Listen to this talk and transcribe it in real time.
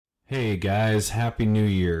Hey guys, Happy New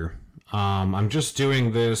Year. I'm just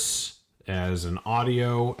doing this as an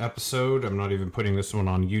audio episode. I'm not even putting this one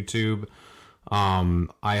on YouTube. I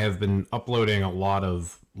have been uploading a lot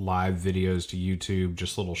of live videos to YouTube,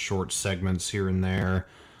 just little short segments here and there,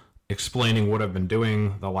 explaining what I've been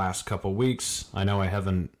doing the last couple weeks. I know I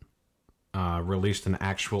haven't released an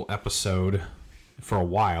actual episode for a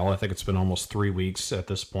while. I think it's been almost 3 weeks at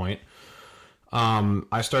this point.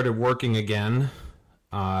 I started working again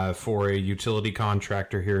for a utility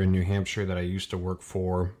contractor here in New Hampshire that I used to work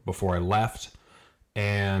for before I left.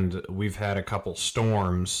 And we've had a couple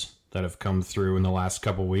storms that have come through in the last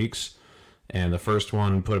couple weeks. And the first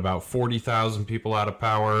one put about 40,000 people out of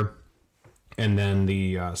power. And then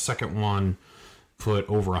the second one put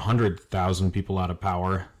over 100,000 people out of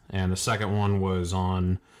power. And the second one was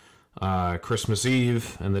on Christmas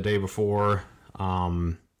Eve and the day before.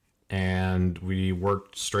 And we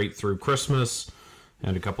worked straight through Christmas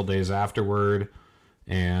and a couple days afterward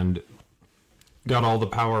and got all the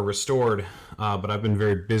power restored. But I've been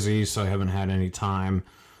very busy, so I haven't had any time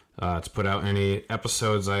to put out any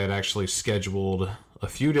episodes. I had actually scheduled a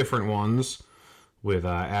few different ones with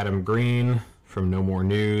Adam Green from No More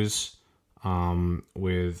News,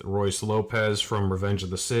 with Royce Lopez from Revenge of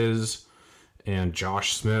the Sis, and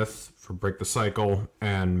Josh Smith for Break the Cycle,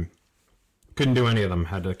 and couldn't do any of them.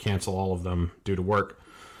 Had to cancel all of them due to work.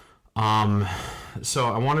 So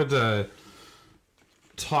I wanted to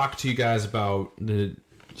talk to you guys about the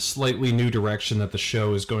slightly new direction that the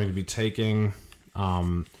show is going to be taking.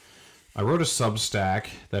 I wrote a Substack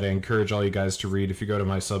that I encourage all you guys to read. If you go to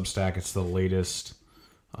my Substack, it's the latest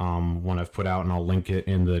one I've put out, and I'll link it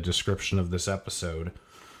in the description of this episode.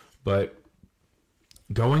 But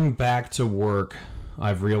going back to work,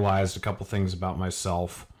 I've realized a couple things about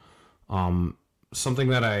myself. Something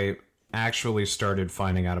that I actually started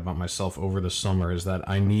finding out about myself over the summer is that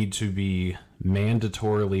I need to be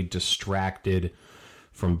mandatorily distracted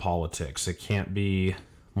from politics. It can't be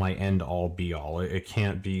my end all be all. It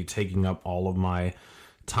can't be taking up all of my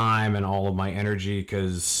time and all of my energy,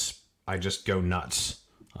 because I just go nuts.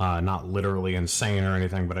 Not literally insane or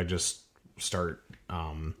anything, but I just start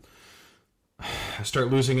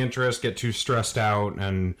losing interest, get too stressed out,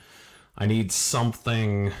 and I need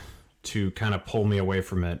something to kind of pull me away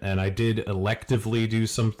from it. And I did electively do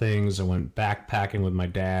some things. I went backpacking with my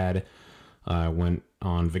dad. I went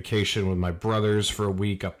on vacation with my brothers for a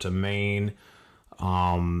week up to Maine,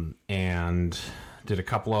 and did a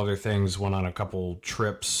couple other things. Went on a couple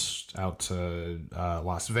trips out to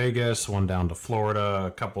Las Vegas, one down to Florida,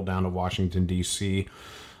 a couple down to Washington, D.C.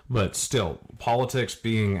 But still, politics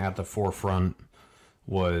being at the forefront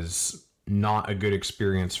was not a good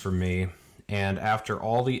experience for me. And after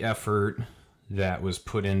all the effort that was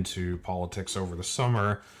put into politics over the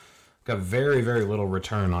summer, got very, very little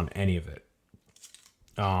return on any of it.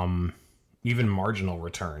 Even marginal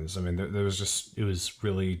returns. I mean, there was just, it was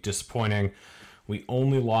really disappointing. We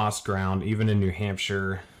only lost ground, even in New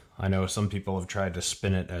Hampshire. I know some people have tried to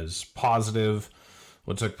spin it as positive,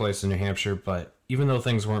 what took place in New Hampshire, but even though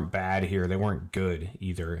things weren't bad here, they weren't good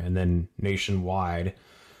either. And then nationwide,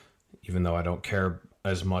 even though I don't care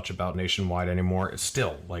as much about nationwide anymore, it's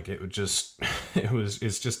still like it would just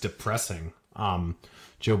it's just depressing.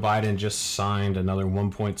 Joe Biden just signed another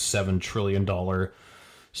 $1.7 trillion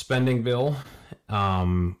spending bill,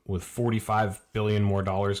 with $45 billion more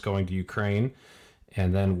dollars going to Ukraine.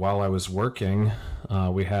 And then while I was working,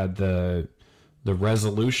 we had the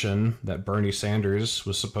resolution that Bernie Sanders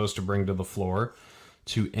was supposed to bring to the floor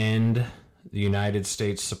to end the United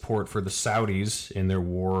States support for the Saudis in their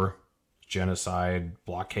war, genocide,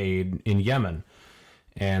 blockade in Yemen.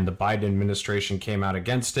 And the Biden administration came out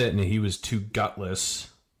against it, and he was too gutless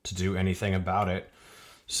to do anything about it.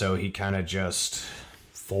 So he kind of just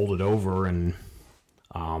folded over and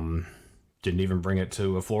didn't even bring it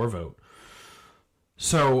to a floor vote.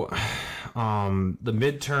 So the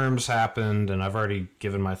midterms happened, and I've already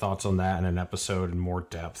given my thoughts on that in an episode in more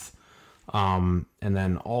depth. And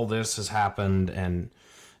then all this has happened, and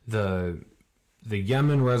the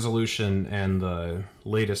Yemen resolution and the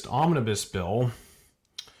latest omnibus bill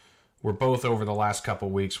were both over the last couple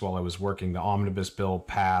weeks while I was working. The omnibus bill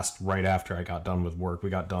passed right after I got done with work. We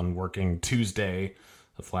got done working Tuesday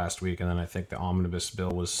of last week, and then I think the omnibus bill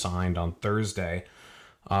was signed on Thursday.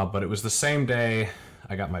 But it was the same day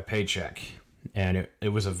I got my paycheck. And it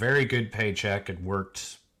was a very good paycheck. It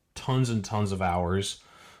worked tons and tons of hours.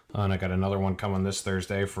 And I got another one coming this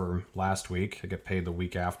Thursday for last week. I get paid the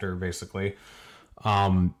week after, basically.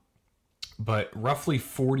 But roughly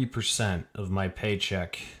 40% of my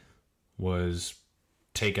paycheck was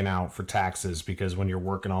taken out for taxes, because when you're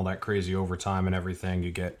working all that crazy overtime and everything,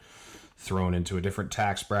 you get thrown into a different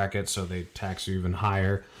tax bracket, so they tax you even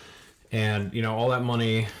higher. And, all that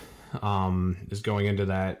money is going into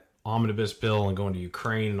that omnibus bill and going to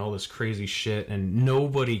Ukraine and all this crazy shit, and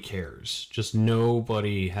nobody cares. Just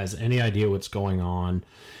nobody has any idea what's going on.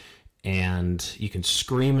 And you can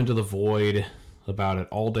scream into the void about it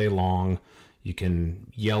all day long. You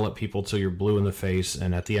can yell at people till you're blue in the face,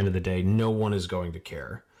 and at the end of the day, no one is going to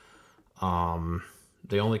care.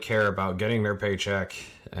 They only care about getting their paycheck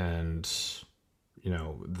and,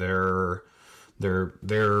 their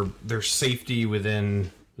safety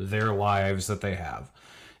within their lives that they have.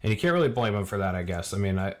 And you can't really blame them for that, I guess. I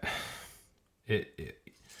mean,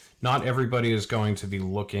 not everybody is going to be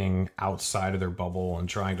looking outside of their bubble and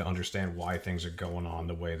trying to understand why things are going on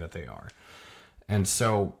the way that they are. And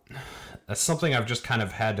so that's something I've just kind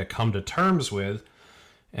of had to come to terms with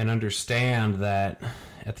and understand that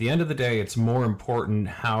at the end of the day, it's more important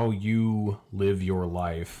how you live your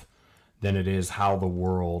life than it is how the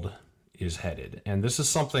world is headed. And this is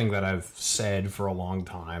something that I've said for a long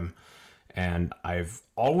time, and I've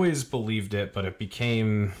always believed it, but it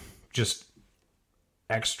became just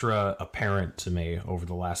extra apparent to me over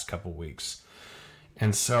the last couple weeks.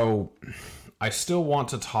 And so I still want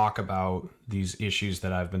to talk about these issues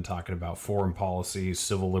that I've been talking about: foreign policy,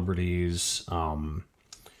 civil liberties,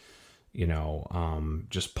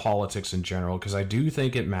 just politics in general, because I do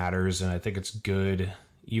think it matters, and I think it's good.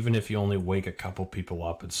 Even if you only wake a couple people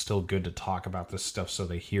up, it's still good to talk about this stuff so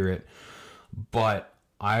they hear it. But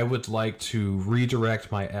I would like to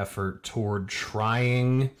redirect my effort toward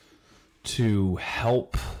trying to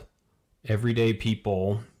help everyday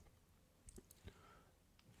people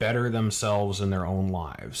better themselves in their own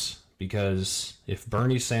lives. Because if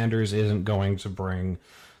Bernie Sanders isn't going to bring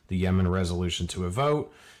the Yemen resolution to a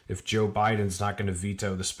vote, if Joe Biden's not going to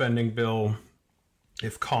veto the spending bill,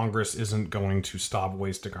 if Congress isn't going to stop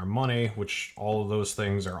wasting our money, which all of those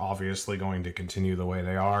things are obviously going to continue the way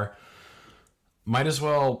they are, might as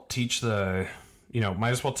well might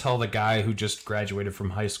as well tell the guy who just graduated from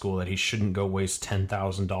high school that he shouldn't go waste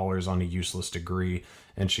 $10,000 on a useless degree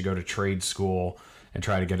and should go to trade school and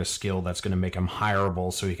try to get a skill that's going to make him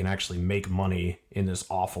hireable so he can actually make money in this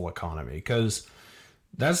awful economy. Because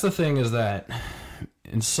that's the thing, is that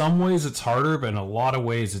in some ways it's harder, but in a lot of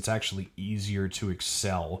ways it's actually easier to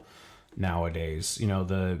excel nowadays.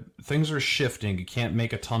 The things are shifting. You can't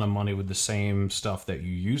make a ton of money with the same stuff that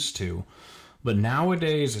you used to. But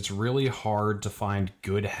nowadays it's really hard to find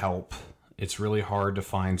good help. It's really hard to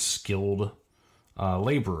find skilled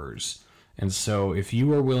laborers. And so if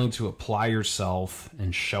you are willing to apply yourself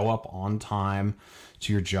and show up on time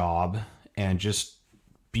to your job and just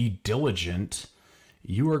be diligent,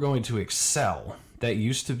 you are going to excel. That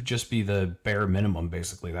used to just be the bare minimum,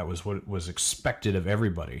 basically. That was what was expected of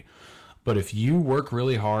everybody. But if you work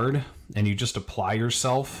really hard and you just apply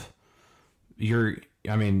yourself,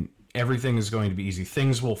 everything is going to be easy.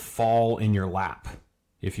 Things will fall in your lap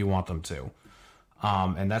if you want them to.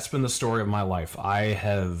 And that's been the story of my life. I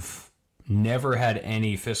have never had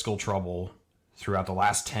any fiscal trouble throughout the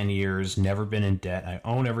last 10 years, never been in debt. I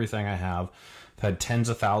own everything I have. I've had tens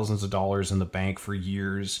of thousands of dollars in the bank for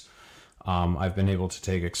years. I've been able to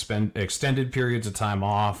take extended periods of time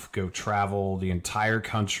off, go travel the entire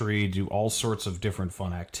country, do all sorts of different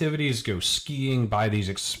fun activities, go skiing, buy these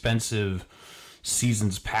expensive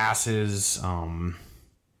seasons passes,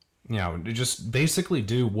 just basically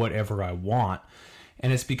do whatever I want.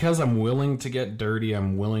 And it's because I'm willing to get dirty,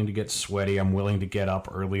 I'm willing to get sweaty, I'm willing to get up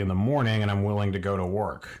early in the morning, and I'm willing to go to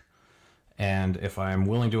work. And if I'm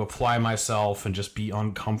willing to apply myself and just be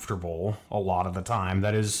uncomfortable a lot of the time,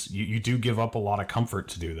 that is, you do give up a lot of comfort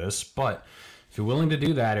to do this, but if you're willing to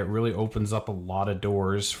do that, it really opens up a lot of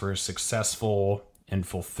doors for a successful and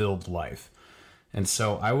fulfilled life. And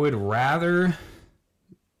so I would rather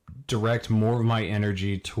direct more of my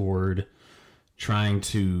energy toward trying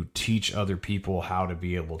to teach other people how to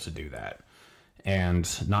be able to do that.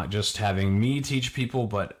 And not just having me teach people,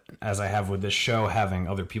 but as I have with this show, having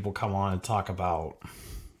other people come on and talk about,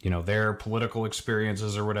 their political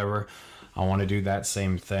experiences or whatever. I want to do that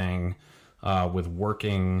same thing with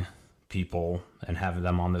working people and have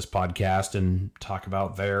them on this podcast and talk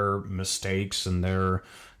about their mistakes and their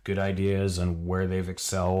good ideas and where they've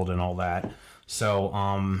excelled and all that. So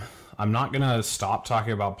I'm not going to stop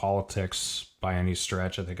talking about politics by any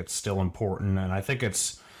stretch. I think it's still important, and I think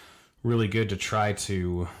it's really good to try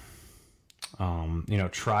to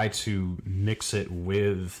mix it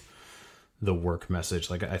with the work message.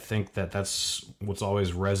 Like, I think that's what's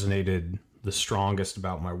always resonated the strongest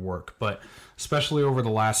about my work. But especially over the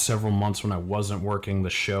last several months when I wasn't working, the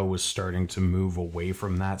show was starting to move away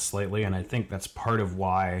from that slightly. And I think that's part of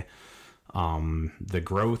why the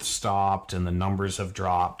growth stopped and the numbers have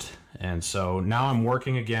dropped. And so now I'm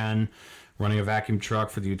working again, running a vacuum truck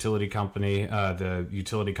for the utility company, the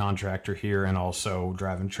utility contractor here, and also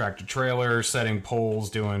driving tractor trailer, setting poles,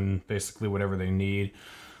 doing basically whatever they need.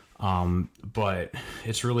 But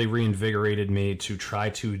it's really reinvigorated me to try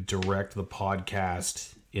to direct the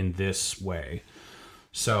podcast in this way.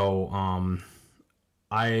 So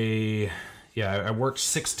I worked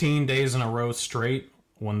 16 days in a row straight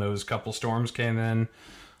when those couple storms came in.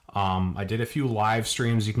 I did a few live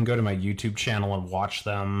streams. You can go to my YouTube channel and watch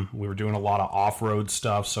them. We were doing a lot of off-road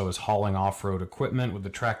stuff, so I was hauling off-road equipment with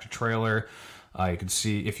the tractor trailer. You could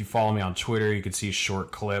see, if you follow me on Twitter, you could see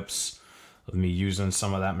short clips of me using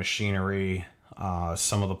some of that machinery.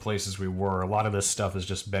 Some of the places we were. A lot of this stuff is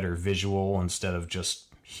just better visual instead of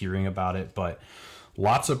just hearing about it, but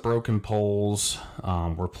lots of broken poles.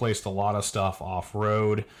 Replaced a lot of stuff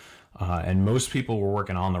off-road. And most people were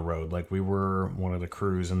working on the road. Like, we were one of the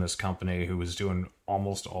crews in this company who was doing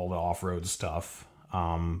almost all the off-road stuff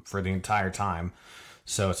for the entire time.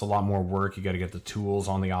 So it's a lot more work. You got to get the tools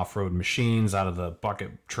on the off-road machines out of the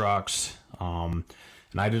bucket trucks.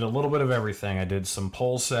 And I did a little bit of everything. I did some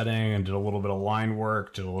pole setting and did a little bit of line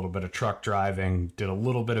work, did a little bit of truck driving, did a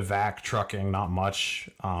little bit of vac trucking, not much,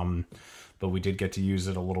 but we did get to use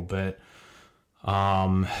it a little bit. But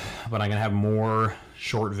I'm going to have more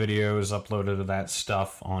short videos uploaded of that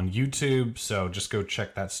stuff on YouTube. So just go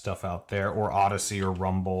check that stuff out there, or Odyssey or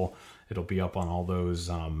Rumble. It'll be up on all those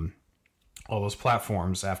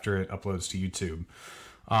platforms after it uploads to YouTube.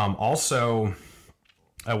 Also,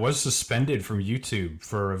 I was suspended from YouTube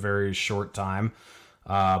for a very short time,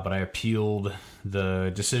 but I appealed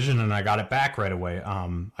the decision and I got it back right away.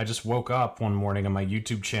 I just woke up one morning and my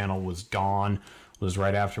YouTube channel was gone. It was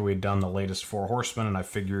right after we'd done the latest Four Horsemen, and I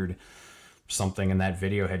figured something in that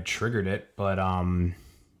video had triggered it. But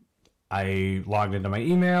I logged into my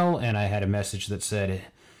email and I had a message that said,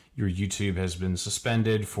 your YouTube has been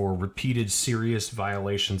suspended for repeated serious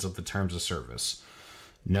violations of the terms of service.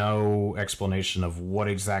 No explanation of what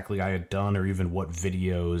exactly I had done or even what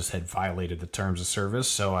videos had violated the terms of service.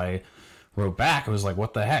 So I wrote back. I was like,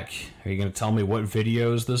 what the heck? Are you going to tell me what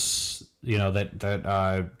videos this,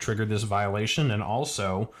 that triggered this violation? And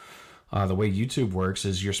also, the way YouTube works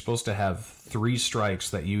is you're supposed to have 3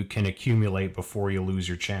 strikes that you can accumulate before you lose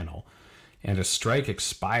your channel. And a strike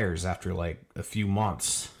expires after like a few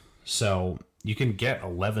months. So you can get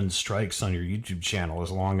 11 strikes on your YouTube channel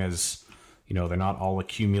as long as, they're not all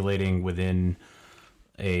accumulating within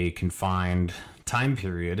a confined time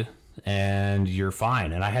period, and you're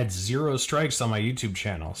fine. And I had 0 strikes on my YouTube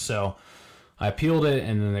channel. So I appealed it,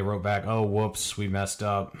 and then they wrote back, oh, whoops, we messed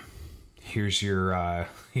up. Here's your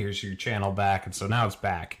channel back. And so now it's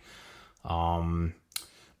back.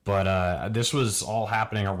 But this was all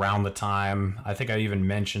happening around the time. I think I even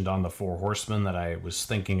mentioned on the Four Horsemen that I was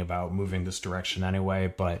thinking about moving this direction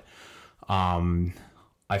anyway. But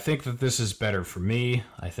I think that this is better for me.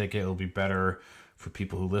 I think it'll be better for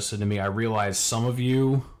people who listen to me. I realize some of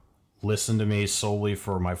you listen to me solely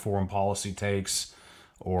for my foreign policy takes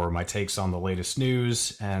or my takes on the latest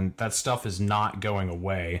news, and that stuff is not going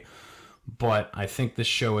away. But I think this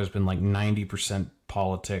show has been like 90%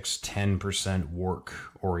 politics, 10% work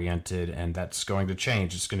oriented, and that's going to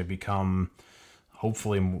change. It's going to become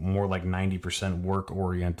hopefully more like 90% work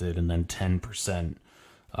oriented and then 10%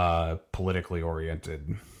 politically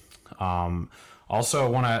oriented.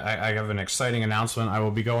 Also, I have an exciting announcement. I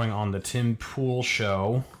will be going on the Tim Pool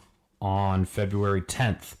show on February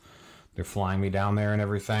 10th. They're flying me down there and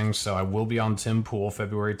everything, so I will be on Tim Pool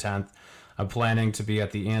February 10th. I'm planning to be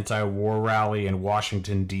at the anti-war rally in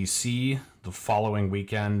Washington, D.C. the following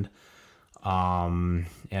weekend. And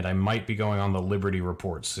I might be going on the Liberty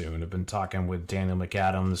Report soon. I've been talking with Daniel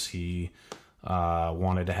McAdams. He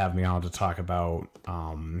wanted to have me on to talk about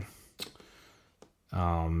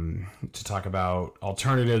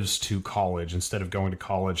alternatives to college. Instead of going to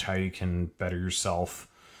college, how you can better yourself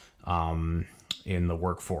in the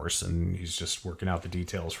workforce. And he's just working out the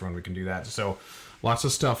details for when we can do that. So lots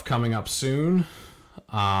of stuff coming up soon.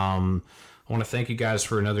 I want to thank you guys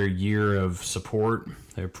for another year of support.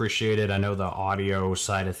 I appreciate it. I know the audio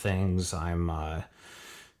side of things,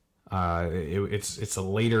 it's a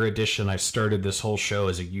later edition. I started this whole show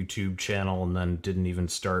as a YouTube channel and then didn't even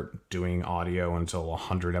start doing audio until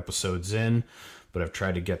 100 episodes in, but I've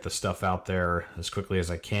tried to get the stuff out there as quickly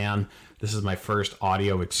as I can. This is my first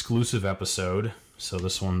audio exclusive episode, so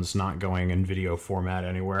this one's not going in video format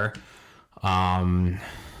anywhere.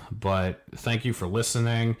 But thank you for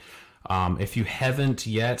listening. If you haven't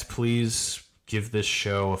yet, please give this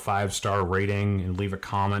show a 5-star rating and leave a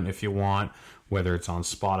comment if you want, whether it's on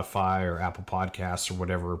Spotify or Apple Podcasts or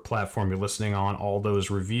whatever platform you're listening on. All those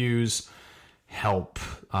reviews help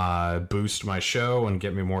boost my show and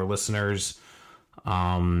get me more listeners.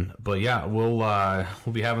 But yeah, we'll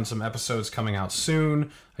be having some episodes coming out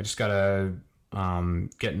soon. I just gotta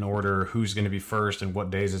get in order who's going to be first and what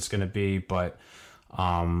days it's going to be. But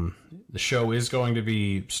the show is going to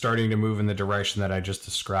be starting to move in the direction that I just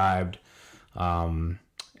described.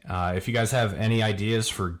 If you guys have any ideas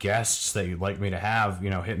for guests that you'd like me to have,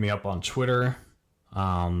 hit me up on Twitter.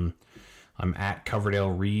 I'm at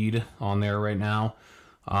Coverdale Reed on there right now.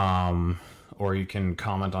 Or you can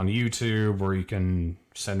comment on YouTube, or you can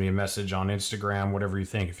send me a message on Instagram, whatever you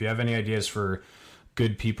think. If you have any ideas for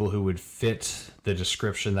good people who would fit the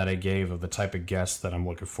description that I gave of the type of guests that I'm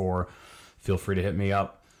looking for, feel free to hit me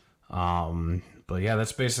up. But yeah,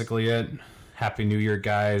 that's basically it. Happy New Year,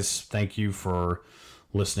 guys. Thank you for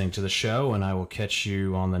listening to the show, and I will catch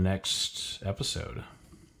you on the next episode.